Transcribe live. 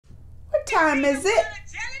time is it?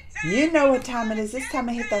 You know what time it is. It's time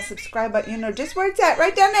to hit that subscribe button. You know just where it's at.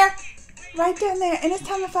 Right down there. Right down there. And it's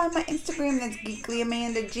time to find my Instagram. That's Geekly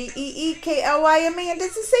Amanda. Geekly Amanda.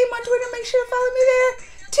 It's the same on Twitter. Make sure to follow me there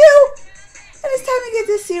too. And it's time to get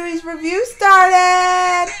this series review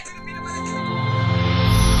started.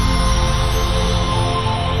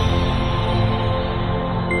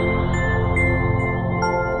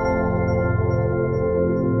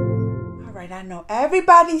 Alright, I know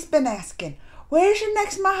everybody's been asking, where's your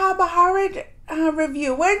next Mahabharat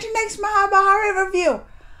review? Where's your next Mahabharat review?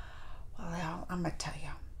 Well, I'm going to tell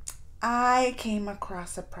you. I came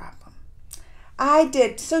across a problem. I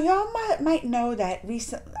did. So y'all might know that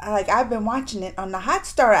recently, like I've been watching it on the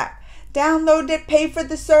Hotstar app. Downloaded it, paid for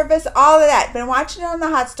the service, all of that. Been watching it on the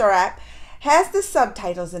Hotstar app. Has the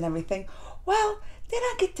subtitles and everything. Well, then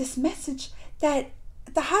I get this message that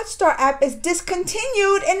the Hotstar app is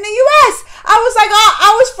discontinued in the U.S. I was like, oh,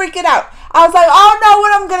 I was freaking out. I was like, oh no,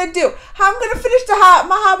 what I'm going to do? How I'm going to finish the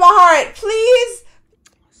Mahabharat, please?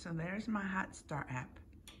 So there's my Hotstar app.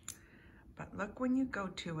 But look when you go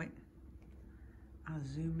to it. I'll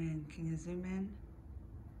zoom in. Can you zoom in?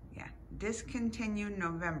 Yeah. Discontinued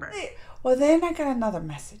November. Well, then I got another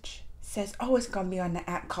message. It says, oh, it's going to be on the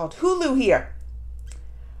app called Hulu here.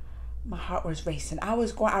 My heart was racing. I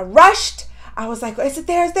rushed. I was like, is it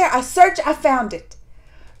there? It's there. I searched. I found it.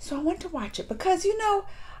 So I went to watch it because, you know,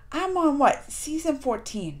 I'm on what? Season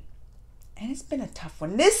 14. And it's been a tough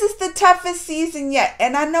one. This is the toughest season yet.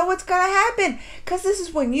 And I know what's going to happen. Because this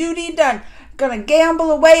is when Yudi going to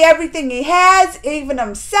gamble away everything he has. Even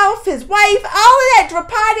himself, his wife, all of that.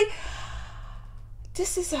 Drapati.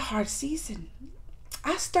 This is a hard season.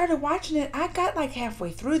 I started watching it. I got like halfway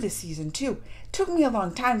through the season too. It took me a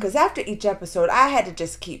long time because after each episode, I had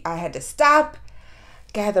to stop,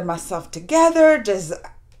 gather myself together, just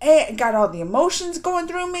got all the emotions going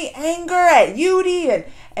through me, anger at Yudi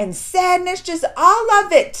and sadness, just all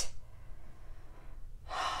of it.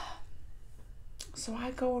 So I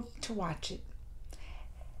go to watch it.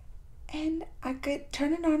 And I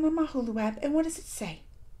turn it on my Hulu app, and what does it say?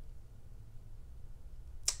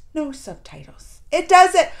 No subtitles. It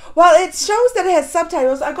doesn't. Well, it shows that it has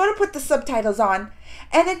subtitles. I go to put the subtitles on,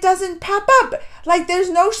 and it doesn't pop up. Like, there's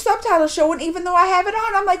no subtitles showing, even though I have it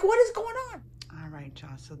on. I'm like, what is going on? All right,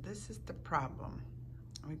 y'all. So this is the problem.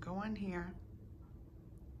 We go in here,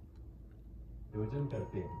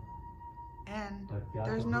 and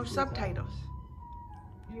there's no subtitles.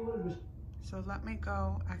 So let me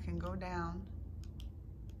go. I can go down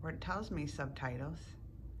where it tells me subtitles.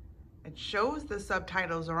 It shows the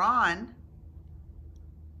subtitles are on,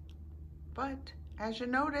 but as you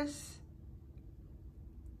notice,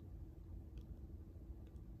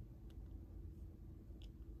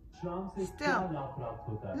 still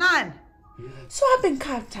none. So I've been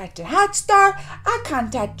contacting Hotstar. I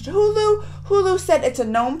contacted Hulu. Hulu said it's a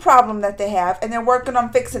known problem that they have, and they're working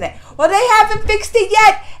on fixing it. Well, they haven't fixed it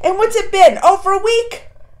yet. And what's it been? Over a week?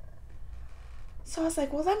 So I was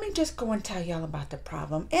like, well, let me just go and tell y'all about the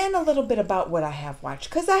problem and a little bit about what I have watched.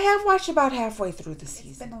 Because I have watched about halfway through the season.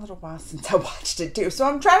 It's been a little while since I watched it too. So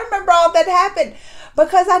I'm trying to remember all that happened.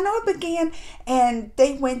 Because I know it began and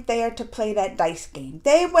they went there to play that dice game.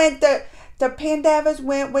 They went, the Pandavas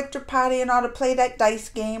went with Drapati and all to play that dice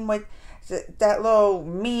game with that little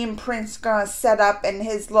mean prince gonna set up and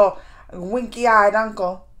his little winky-eyed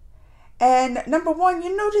uncle. And number one,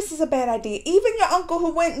 you know this is a bad idea. Even your uncle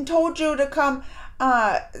who went and told you to come,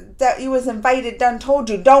 that you was invited, done told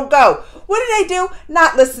you, don't go. What did they do?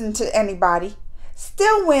 Not listen to anybody.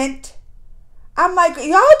 Still went. I'm like, y'all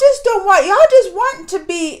just want to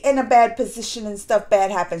be in a bad position and stuff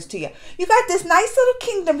bad happens to you. You got this nice little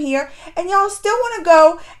kingdom here, and y'all still want to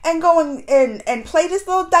go and play this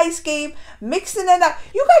little dice game, mixing it up.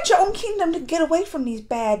 You got your own kingdom to get away from these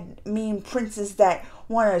bad, mean princes that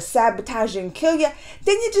want to sabotage you and kill you.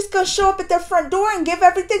 Then you're just going to show up at their front door and give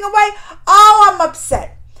everything away. Oh, I'm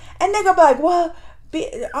upset. And they're going to be like, well,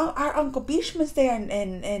 our Uncle Bhishma's there,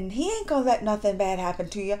 and he ain't going to let nothing bad happen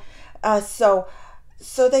to you. So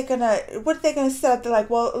they're going to, what are they going to set up? They're like,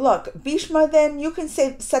 well, look, Bhishma, then you can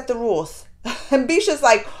set the rules. And Bhishma's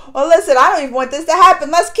like, well, listen, I don't even want this to happen.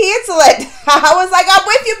 Let's cancel it. I was like, I'm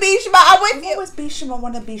with you, Bhishma. I'm with you. What was Bhishma,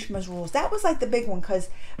 one of Bhishma's rules? That was like the big one because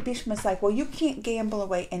Bhishma's like, well, you can't gamble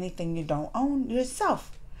away anything you don't own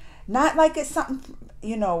yourself. Not like it's something,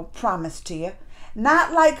 you know, promised to you.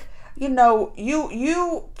 Not like, you know,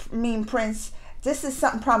 you mean prince, this is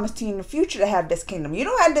something promised to you in the future to have this kingdom. You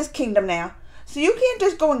don't have this kingdom now. So you can't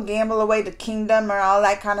just go and gamble away the kingdom or all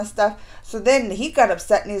that kind of stuff. So then he got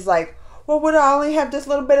upset and he's like, well, what, I only have this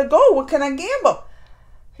little bit of gold. What can I gamble?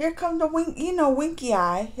 Here comes the winky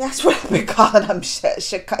eye. That's what I've been calling him,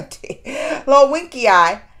 Shakunti. Little winky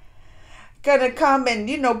eye. Gonna come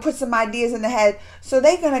and, put some ideas in the head. So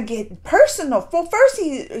they gonna get personal. Well, first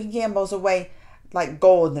he gambles away like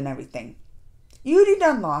gold and everything. Yudi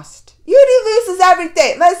done lost. Yudi loses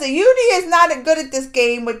everything. Listen, Yudi is not good at this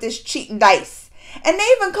game with this cheating dice. And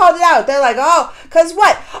they even called it out. They're like, oh, because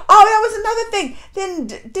what? Oh, that was another thing. Then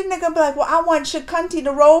they're going to be like, well, I want Shakunti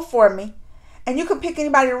to roll for me. And you can pick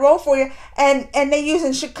anybody to roll for you. And they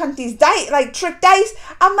using Shakunti's dice, like trick dice.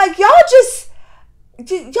 I'm like, y'all just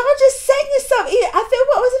setting yourself. I think,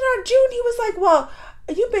 what was it on June? He was like, well,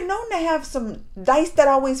 you've been known to have some dice that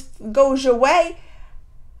always goes your way.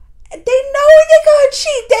 They know they're going to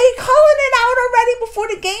cheat. They calling it out already before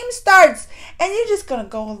the game starts. And you're just going to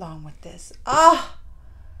go along with this. I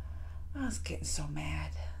was getting so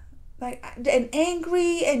mad. And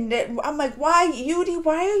angry. And I'm like, why, Yudi?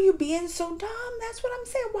 Why are you being so dumb? That's what I'm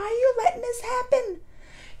saying. Why are you letting this happen?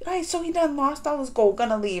 All right, so he done lost all his gold.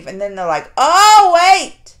 Gonna leave. And then they're like, oh,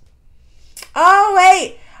 wait.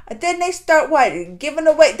 And then they start giving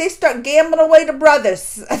away. They start gambling away the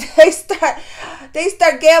brothers. They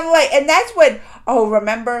start gambling away, and that's when. Oh,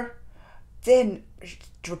 remember? Then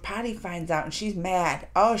Draupadi finds out, and she's mad.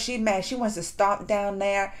 Oh, she's mad. She wants to stomp down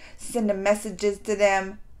there, sending messages to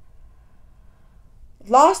them.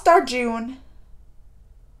 Lost Arjun.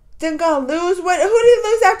 Then gonna lose. Who did he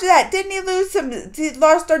lose after that? Didn't he lose some? He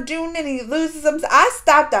lost Arjun, and he loses some. I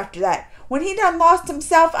stopped after that. When he done lost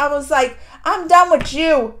himself, I was like, I'm done with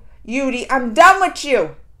you, Yudi. I'm done with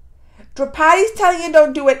you. Draupadi's telling you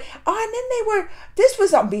don't do it. Oh, and then this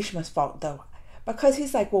was on Bhishma's fault, though. Because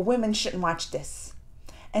he's like, well, women shouldn't watch this.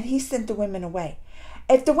 And he sent the women away.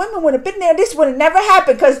 If the women would have been there, this would have never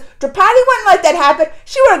happened. Because Draupadi wouldn't let that happen.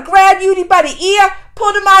 She would have grabbed Yudi by the ear,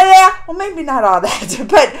 pulled him out of there. Well, maybe not all that.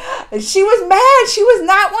 But she was mad. She was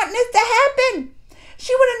not wanting this to happen.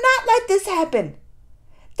 She would have not let this happen.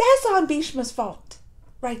 That's on Bhishma's fault.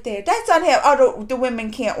 Right there. That's on him. Oh, the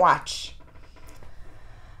women can't watch.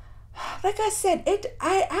 Like I said,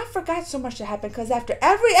 I forgot so much that happened because after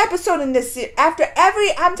every episode in this series, I'm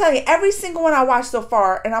telling you, every single one I watched so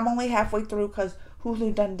far, and I'm only halfway through because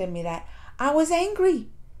Hulu done did me that, I was angry.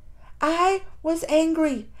 I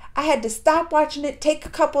had to stop watching it, take a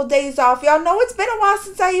couple of days off. Y'all know it's been a while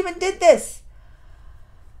since I even did this.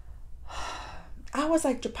 I was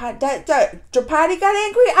like, Draupadi got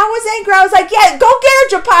angry. I was angry. I was like, yeah, go get her,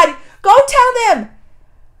 Draupadi. Go tell them.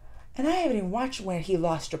 And I haven't even watched where he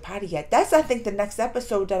lost Draupadi yet. That's, I think, the next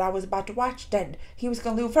episode that I was about to watch, that he was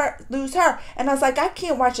going to lose her. And I was like, I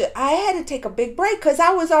can't watch it. I had to take a big break because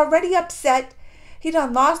I was already upset. He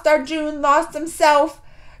done lost Arjun, lost himself,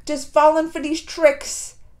 just falling for these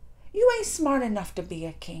tricks. You ain't smart enough to be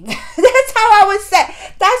a king. That's how I was saying.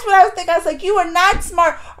 That's what I was thinking. I was like, you are not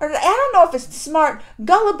smart. Or I don't know if it's smart.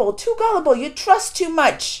 Gullible. Too gullible. You trust too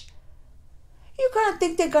much. You're going to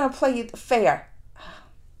think they're going to play you fair.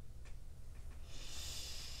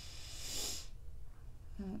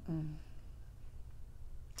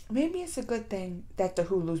 Maybe it's a good thing that the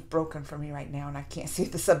Hulu's broken for me right now and I can't see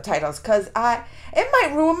the subtitles because it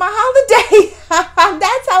might ruin my holiday.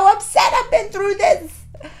 That's how upset I've been through this.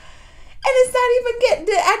 And it's not even getting,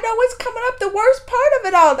 I know it's coming up, the worst part of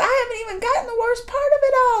it all. I haven't even gotten the worst part of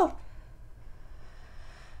it all.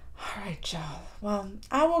 All right, y'all. Well,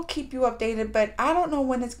 I will keep you updated, but I don't know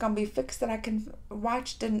when it's going to be fixed that I can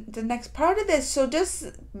watch the next part of this. So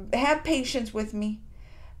just have patience with me.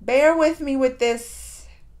 Bear with me with this.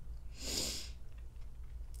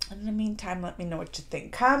 In the meantime, let me know what you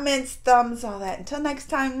think. Comments, thumbs, all that. Until next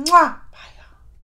time, mwah! Bye.